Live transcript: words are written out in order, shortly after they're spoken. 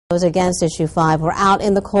Those against Issue 5 were out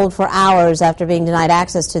in the cold for hours after being denied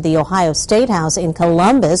access to the Ohio State House in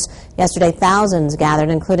Columbus. Yesterday, thousands gathered,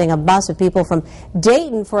 including a bus of people from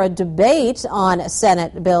Dayton, for a debate on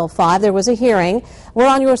Senate Bill 5. There was a hearing. We're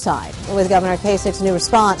on your side with Governor Kasich's new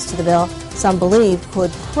response to the bill some believe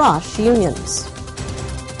could crush unions.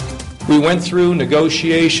 We went through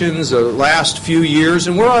negotiations the last few years,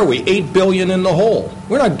 and where are we? $8 billion in the hole.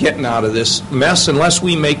 We're not getting out of this mess unless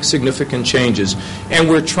we make significant changes, and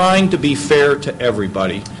we're trying to be fair to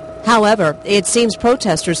everybody. However, it seems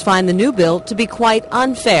protesters find the new bill to be quite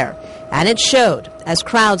unfair, and it showed as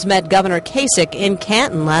crowds met Governor Kasich in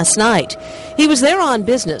Canton last night. He was there on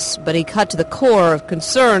business, but he cut to the core of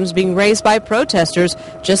concerns being raised by protesters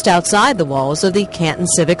just outside the walls of the Canton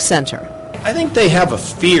Civic Center. I think they have a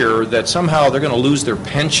fear that somehow they're going to lose their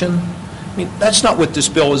pension. I mean, that's not what this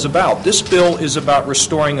bill is about. This bill is about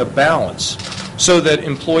restoring a balance so that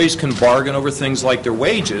employees can bargain over things like their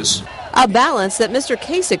wages. A balance that Mr.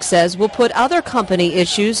 Kasich says will put other company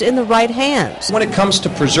issues in the right hands. When it comes to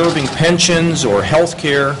preserving pensions or health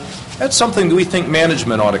care, that's something that we think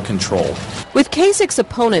management ought to control. With Kasich's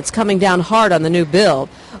opponents coming down hard on the new bill,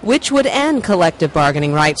 which would end collective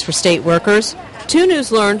bargaining rights for state workers, 2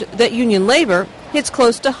 News learned that union labor hits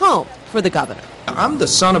close to home for the governor. I'm the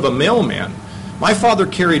son of a mailman. My father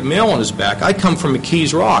carried mail on his back. I come from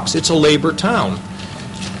McKees Rocks. It's a labor town.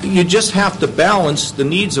 You just have to balance the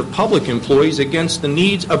needs of public employees against the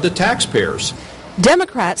needs of the taxpayers.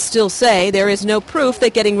 Democrats still say there is no proof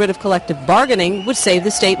that getting rid of collective bargaining would save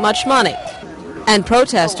the state much money. And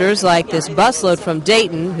protesters like this busload from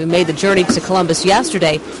Dayton, who made the journey to Columbus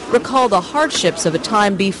yesterday, recall the hardships of a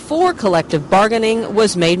time before collective bargaining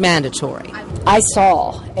was made mandatory. I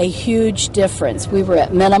saw a huge difference. We were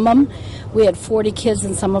at minimum. We had 40 kids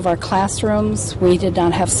in some of our classrooms. We did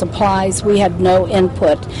not have supplies. We had no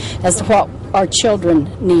input as to what our children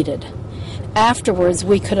needed. Afterwards,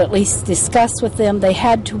 we could at least discuss with them. They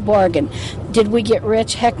had to bargain. Did we get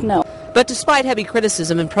rich? Heck no. But despite heavy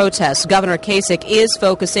criticism and protests, Governor Kasich is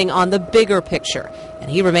focusing on the bigger picture,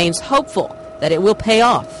 and he remains hopeful that it will pay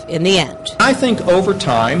off in the end. I think over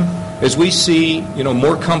time, as we see,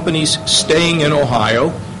 more companies staying in Ohio,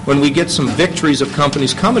 when we get some victories of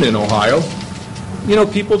companies coming in Ohio,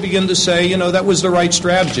 people begin to say, that was the right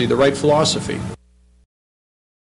strategy, the right philosophy.